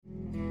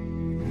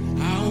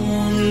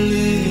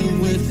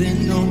with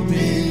an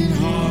open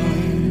heart.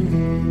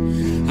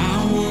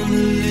 I wanna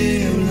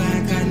live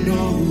like I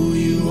know who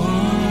you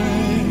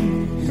are.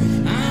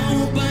 I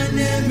hope I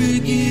never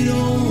get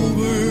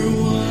over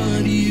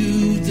what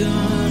you've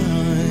done.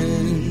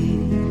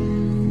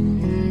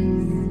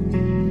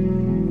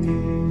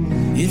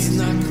 It's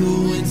not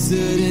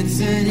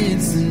coincidence and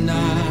it's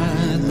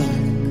not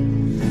luck.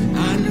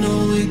 I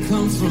know it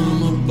comes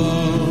from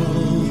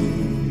above.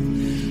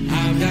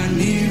 I've got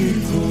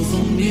miracles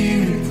on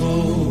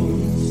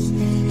miracles,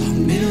 a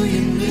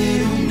million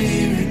little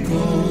miracles.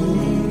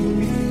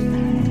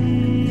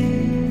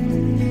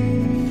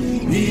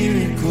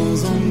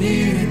 Miracles on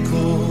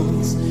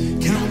miracles,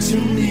 count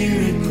your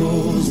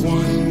miracles.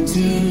 1,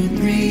 2,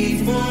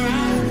 3, 4,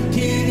 I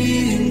can't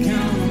even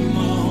count them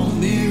all.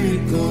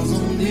 Miracles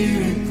on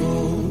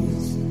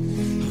miracles,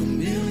 a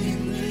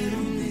million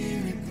little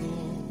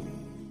miracles.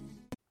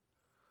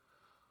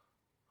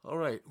 All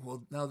right,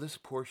 well, now this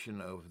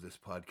portion of this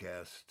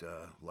podcast,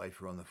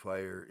 Life Around the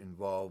Fire,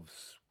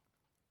 involves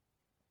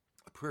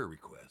a prayer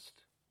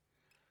request.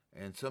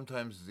 And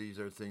sometimes these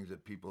are things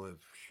that people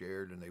have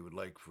shared and they would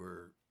like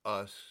for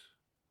us,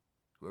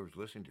 whoever's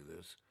listening to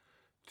this,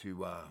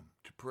 to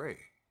pray.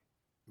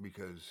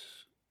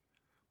 Because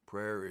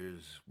prayer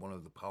is one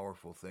of the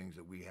powerful things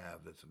that we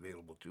have that's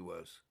available to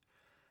us.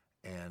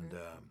 And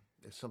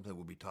it's something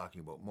we'll be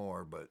talking about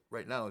more. But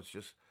right now,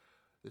 this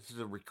is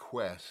a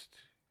request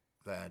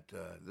that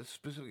this is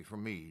specifically for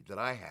me that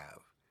I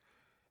have,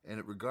 and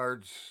it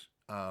regards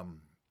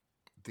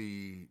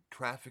the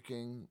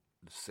trafficking,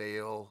 the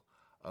sale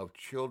of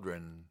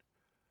children,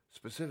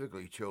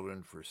 specifically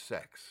children for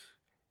sex,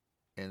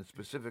 and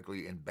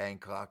specifically in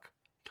Bangkok,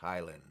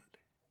 Thailand.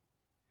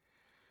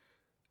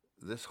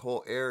 This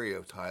whole area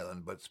of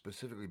Thailand, but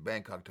specifically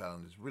Bangkok,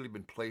 Thailand, has really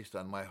been placed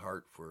on my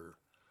heart for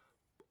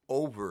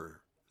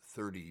over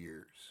 30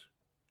 years,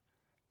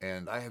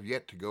 and I have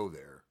yet to go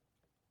there.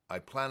 I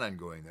plan on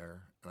going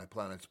there, and I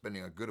plan on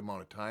spending a good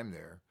amount of time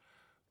there.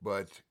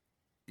 But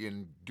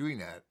in doing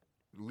that,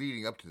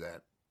 leading up to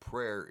that,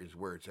 prayer is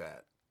where it's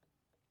at.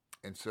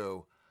 And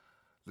so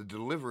the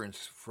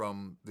deliverance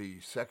from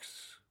the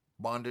sex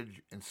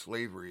bondage and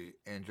slavery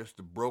and just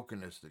the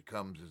brokenness that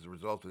comes as a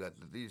result of that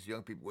these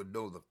young people would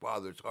know the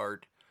Father's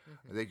heart,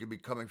 and they could be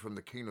coming from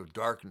the kingdom of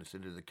darkness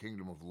into the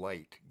kingdom of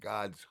light,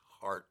 God's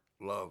heart,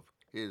 love,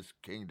 his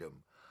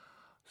kingdom.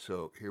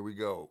 So here we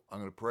go. I'm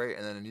going to pray,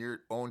 and then in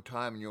your own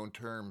time, in your own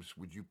terms,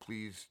 would you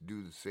please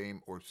do the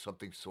same or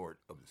something sort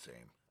of the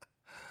same?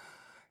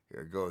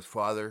 Here it goes.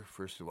 Father,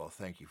 first of all,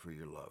 thank you for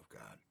your love,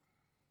 God.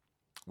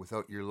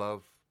 Without your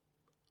love,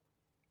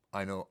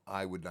 I know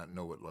I would not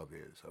know what love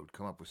is. I would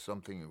come up with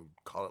something and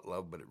would call it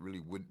love, but it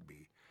really wouldn't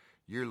be.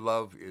 Your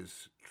love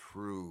is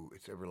true.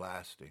 It's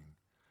everlasting.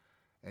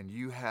 And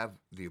you have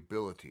the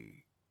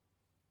ability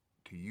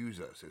to use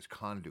us as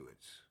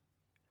conduits.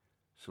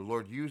 So,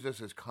 Lord, use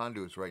us as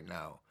conduits right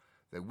now,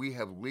 that we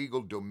have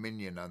legal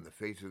dominion on the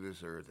face of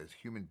this earth as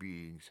human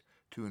beings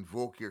to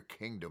invoke your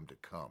kingdom to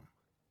come.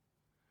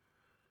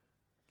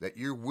 That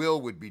your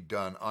will would be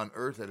done on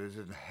earth as it is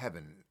in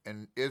heaven,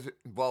 and it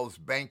involves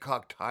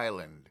Bangkok,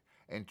 Thailand,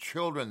 and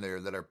children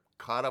there that are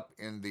caught up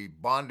in the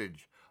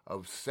bondage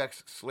of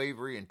sex,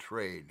 slavery, and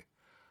trade.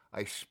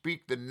 I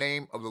speak the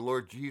name of the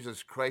Lord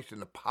Jesus Christ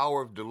and the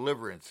power of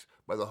deliverance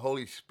by the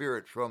Holy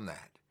Spirit from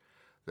that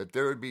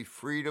there would be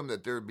freedom,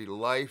 that there would be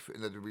life,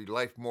 and that there would be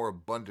life more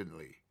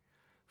abundantly.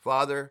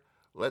 Father,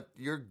 let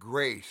your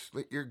grace,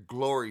 let your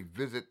glory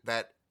visit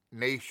that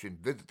nation,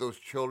 visit those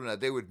children, that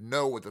they would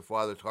know what the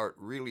Father's heart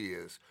really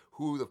is,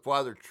 who the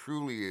Father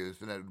truly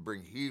is, and that it would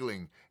bring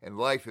healing and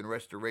life and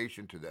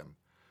restoration to them.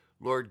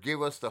 Lord,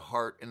 give us the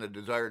heart and the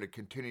desire to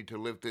continue to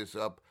lift this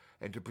up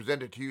and to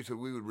present it to you so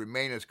we would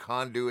remain as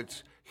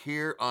conduits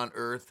here on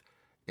earth,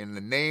 in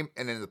the name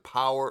and in the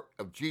power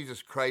of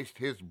Jesus Christ,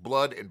 his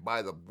blood, and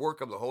by the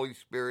work of the Holy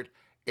Spirit.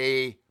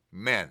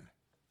 Amen.